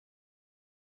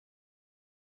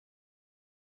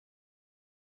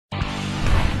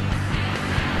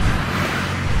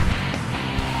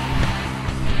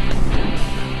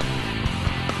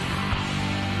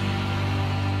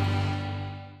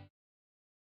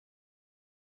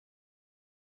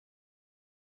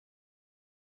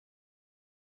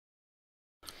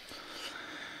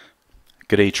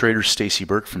Good day, traders. Stacey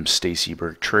Burke from Stacey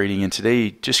Burke Trading, and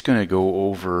today just going to go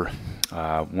over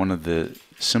one of the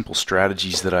simple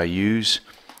strategies that I use,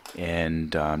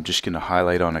 and I'm just going to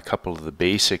highlight on a couple of the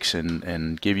basics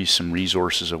and give you some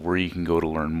resources of where you can go to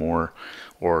learn more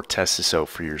or test this out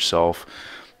for yourself.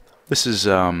 This is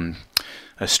a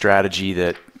strategy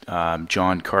that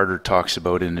John Carter talks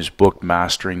about in his book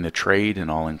Mastering the Trade,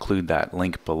 and I'll include that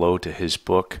link below to his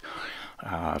book.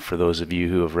 For those of you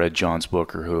who have read John's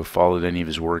book or who have followed any of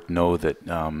his work, know that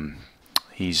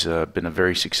he's been a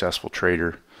very successful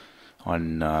trader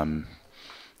on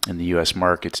in the U.S.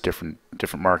 markets, different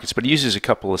markets. But he uses a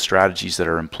couple of strategies that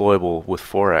are employable with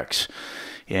Forex,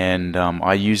 and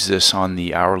I use this on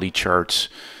the hourly charts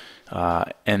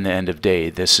and the end of day.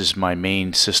 This is my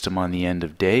main system on the end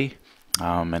of day.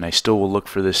 And I still will look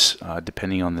for this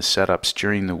depending on the setups.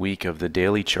 During the week of the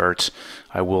daily charts,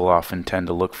 I will often tend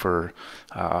to look for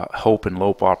HOLP and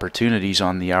LOHP opportunities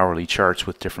on the hourly charts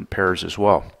with different pairs as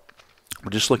well. We're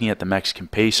just looking at the Mexican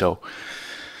peso.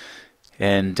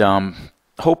 And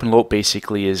HOLP and LOHP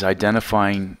basically is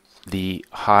identifying the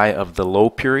high of the low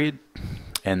period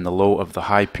and the low of the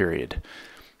high period,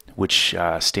 which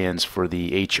stands for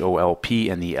the HOLP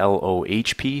and the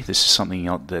LOHP. This is something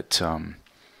else that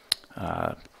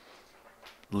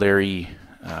Larry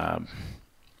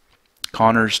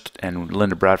Connors and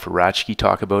Linda Bradford-Ratchke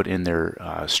talk about in their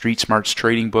Street Smarts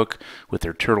trading book with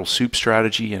their turtle soup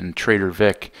strategy, and Trader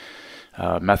Vic,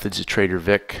 Methods of Trader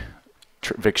Vic,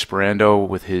 Vic Sperando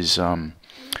with his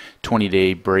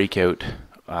 20-day breakout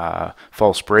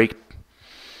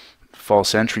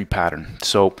false entry pattern.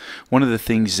 So one of the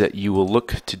things that you will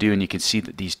look to do, and you can see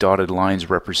that these dotted lines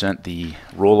represent the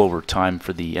rollover time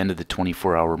for the end of the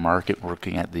 24-hour market. We're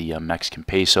looking at the Mexican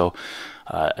peso.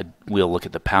 We'll look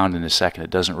at the pound in a second. It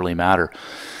doesn't really matter.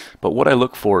 But what I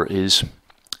look for is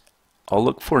I'll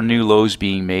look for new lows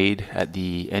being made at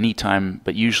any time,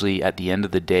 but usually at the end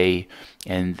of the day.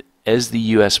 And as the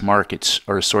U.S. markets,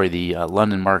 or sorry, the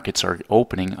London markets are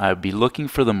opening, I'd be looking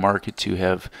for the market to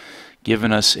have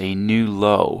given us a new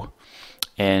low,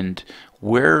 and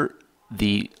where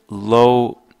the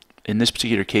low in this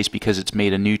particular case, because it's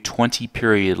made a new 20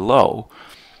 period low,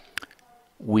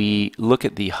 we look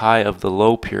at the high of the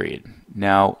low period.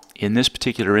 Now in this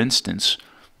particular instance,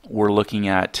 we're looking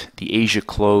at the Asia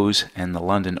close and the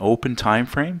London open time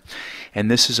frame,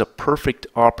 and this is a perfect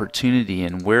opportunity,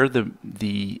 and where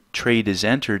the trade is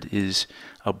entered is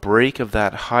a break of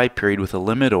that high period with a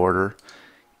limit order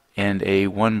and a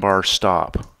 1-bar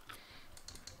stop.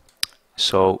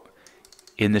 So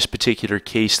in this particular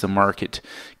case, the market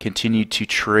continued to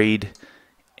trade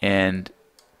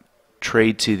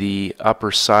to the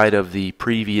upper side of the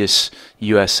previous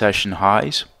U.S. session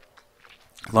highs,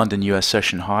 London U.S.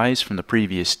 session highs from the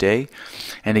previous day.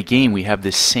 And again, we have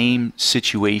the same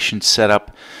situation set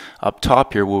up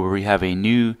top here, where we have a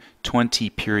new 20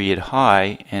 period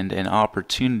high and an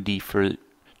opportunity for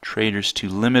traders to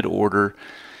limit order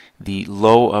the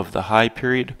low of the high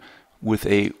period with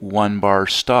a 1-bar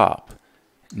stop.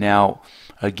 Now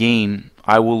again,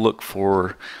 I will look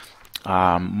for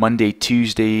Monday,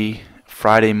 Tuesday,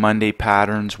 Friday, Monday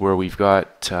patterns where we've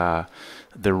got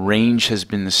the range has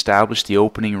been established, the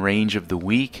opening range of the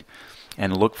week,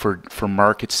 and look for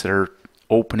markets that are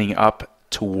opening up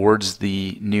towards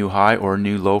the new high or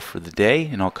new low for the day,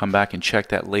 and I'll come back and check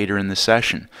that later in the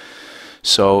session.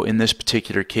 So in this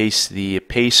particular case, the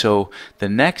peso the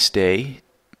next day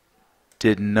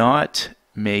did not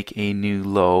make a new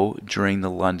low during the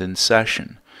London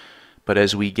session. But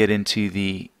as we get into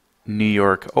the New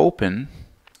York Open,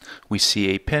 we see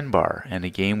a pin bar. And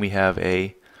again, we have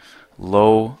a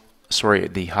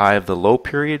the high of the low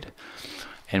period.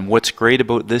 And what's great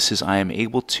about this is I am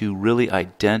able to really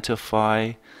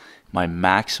identify my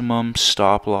maximum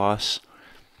stop loss,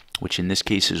 which in this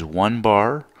case is 1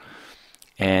 bar.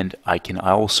 And I can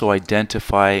also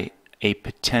identify a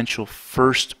potential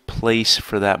first place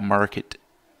for that market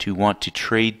to want to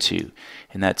trade to,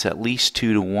 and that's at least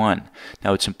 2 to 1.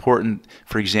 Now it's important,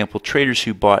 for example, traders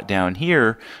who bought down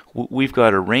here, we've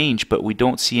got a range, but we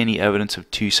don't see any evidence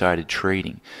of two-sided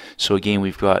trading. So again,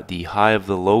 we've got the high of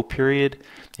the low period,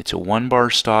 it's a 1-bar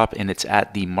stop, and it's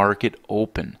at the market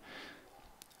open.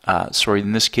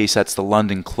 In this case, that's the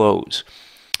London close.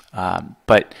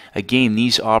 But again,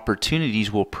 these opportunities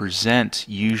will present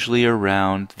usually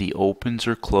around the opens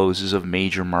or closes of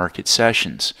major market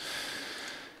sessions.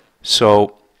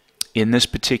 So in this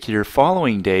particular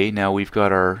following day, now we've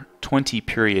got our 20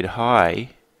 period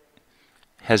high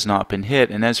has not been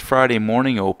hit, and as Friday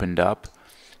morning opened up,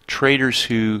 traders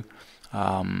who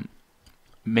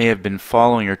may have been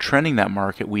following or trending that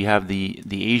market, we have the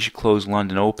Asia close,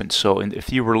 London open. So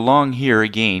if you were long here,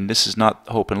 again, this is not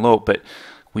hope and lope, but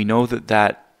we know that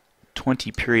that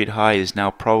 20 period high is now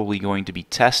probably going to be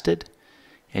tested,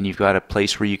 and you've got a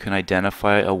place where you can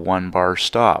identify a 1-bar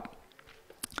stop.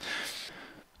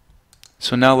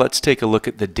 So now let's take a look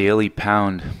at the daily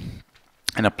pound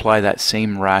and apply that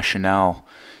same rationale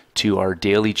to our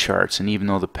daily charts. And even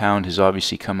though the pound has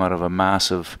obviously come out of a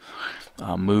massive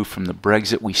move from the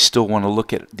Brexit, we still want to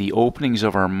look at the openings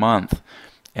of our month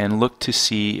and look to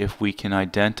see if we can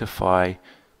identify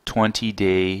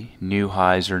 20-day new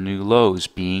highs or new lows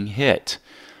being hit.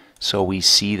 So we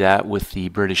see that with the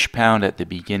British pound at the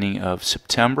beginning of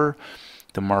September.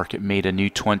 The market made a new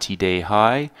 20-day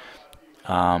high.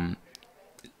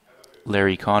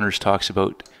 Larry Connors talks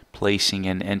about placing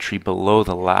an entry below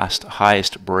the last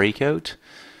highest breakout.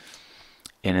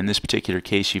 And in this particular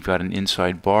case, you've got an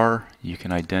inside bar. You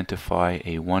can identify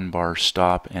a 1-bar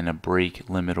stop and a break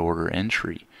limit order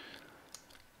entry.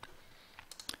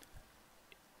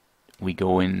 We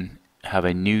go in, have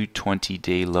a new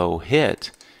 20-day low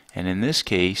hit, and in this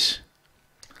case,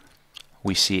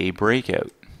 we see a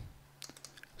breakout.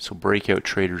 So breakout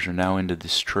traders are now into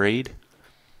this trade.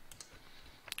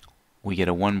 We get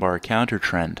a 1-bar counter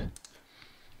trend.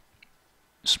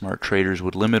 Smart traders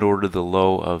would limit order the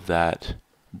low of that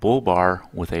bull bar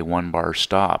with a 1-bar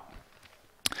stop.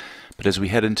 But as we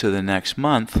head into the next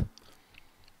month,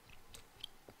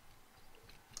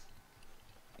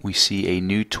 we see a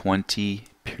new 20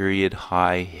 period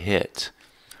high hit.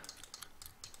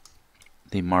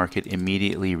 The market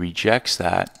immediately rejects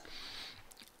that,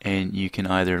 and you can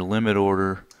either limit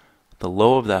order the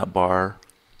low of that bar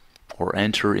or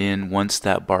enter in once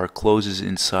that bar closes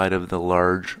inside of the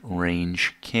large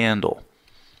range candle.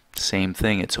 Same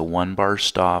thing, it's a 1-bar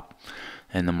stop,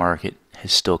 and the market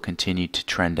has still continued to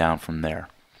trend down from there.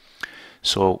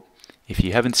 So if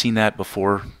you haven't seen that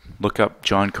before, look up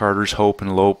John Carter's Hope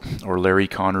and Lope or Larry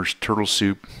Connor's Turtle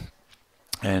Soup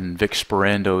and Vic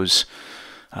Sperando's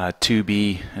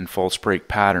 2B and false break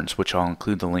patterns, which I'll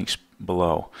include the links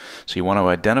below. So you want to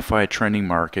identify a trending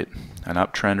market, an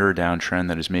uptrend or a downtrend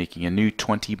that is making a new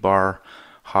 20-bar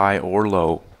high or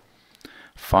low.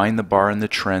 Find the bar in the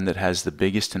trend that has the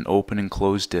biggest and open and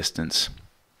close distance,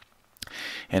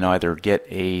 and either get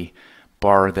a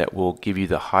bar that will give you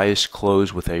the highest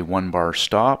close with a 1-bar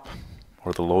stop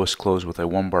or the lowest close with a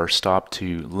 1-bar stop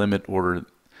to limit order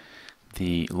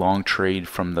the long trade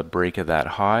from the break of that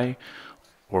high,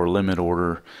 or limit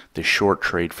order the short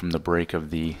trade from the break of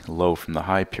the low from the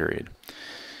high period.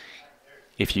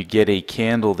 If you get a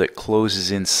candle that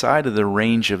closes inside of the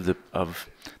range of the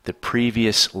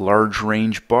previous large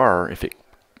range bar, if it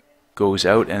goes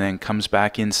out and then comes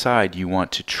back inside, you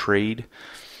want to trade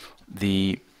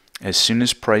as soon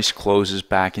as price closes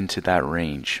back into that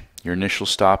range. Your initial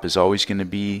stop is always going to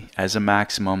be, as a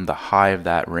maximum, the high of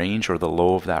that range or the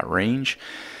low of that range.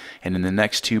 And in the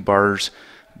next 2 bars,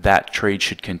 that trade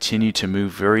should continue to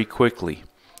move very quickly,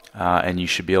 and you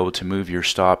should be able to move your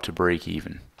stop to break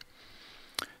even.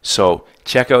 So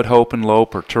check out Hope and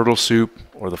Lope or Turtle Soup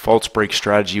or the false break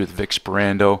strategy with Vic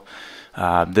Sperando.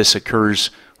 This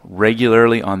occurs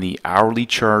regularly on the hourly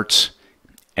charts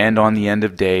and on the end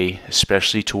of day,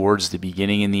 especially towards the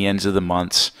beginning and the ends of the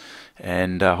months.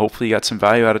 And hopefully you got some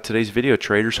value out of today's video,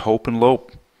 traders. Hope and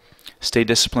Lope. Stay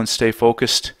disciplined, stay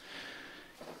focused.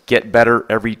 Get better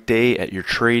every day at your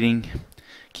trading.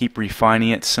 Keep refining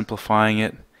it, simplifying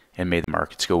it, and may the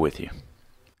markets go with you.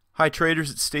 Hi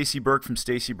traders, it's Stacey Burke from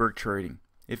Stacey Burke Trading.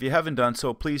 If you haven't done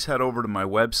so, please head over to my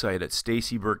website at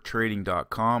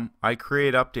staceyburketrading.com. I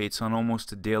create updates on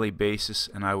almost a daily basis,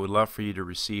 and I would love for you to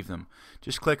receive them.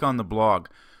 Just click on the blog.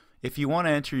 If you want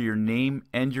to enter your name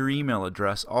and your email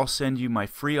address, I'll send you my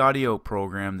free audio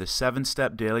program, the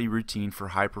 7-Step Daily Routine for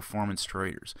High Performance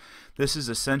Traders. This is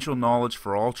essential knowledge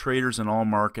for all traders in all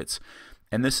markets,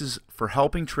 and this is for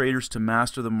helping traders to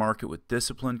master the market with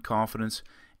discipline, confidence,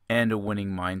 and a winning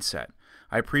mindset.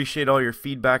 I appreciate all your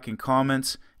feedback and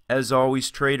comments. As always,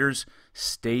 traders,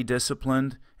 stay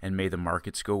disciplined, and may the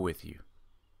markets go with you.